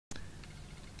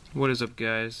What is up,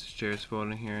 guys? It's Jared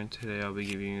Spalding here, and today I'll be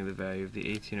giving you the value of the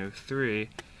 1803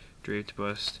 Draped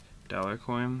Bust Dollar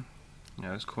coin.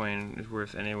 Now, this coin is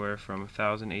worth anywhere from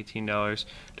 $1,018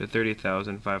 to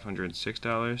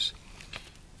 $30,506,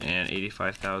 and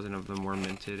 85,000 of them were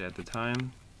minted at the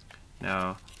time.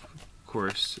 Now, of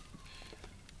course,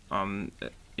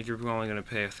 if you're only going to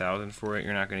pay $1,000 for it,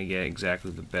 you're not going to get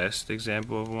exactly the best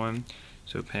example of one.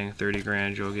 So paying 30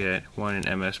 grand, you'll get one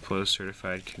in MS Plus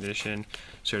certified condition,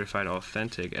 certified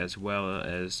authentic, as well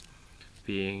as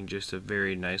being just a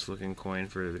very nice looking coin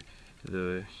for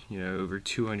the over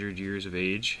 200 years of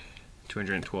age,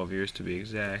 212 years to be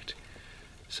exact.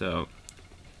 So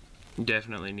you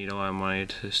definitely need a lot of money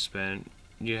to spend.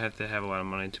 You have to have a lot of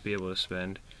money to be able to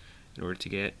spend in order to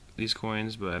get these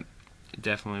coins, but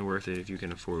definitely worth it if you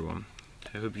can afford one.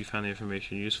 I hope you found the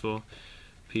information useful.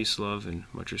 Peace, love, and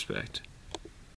much respect.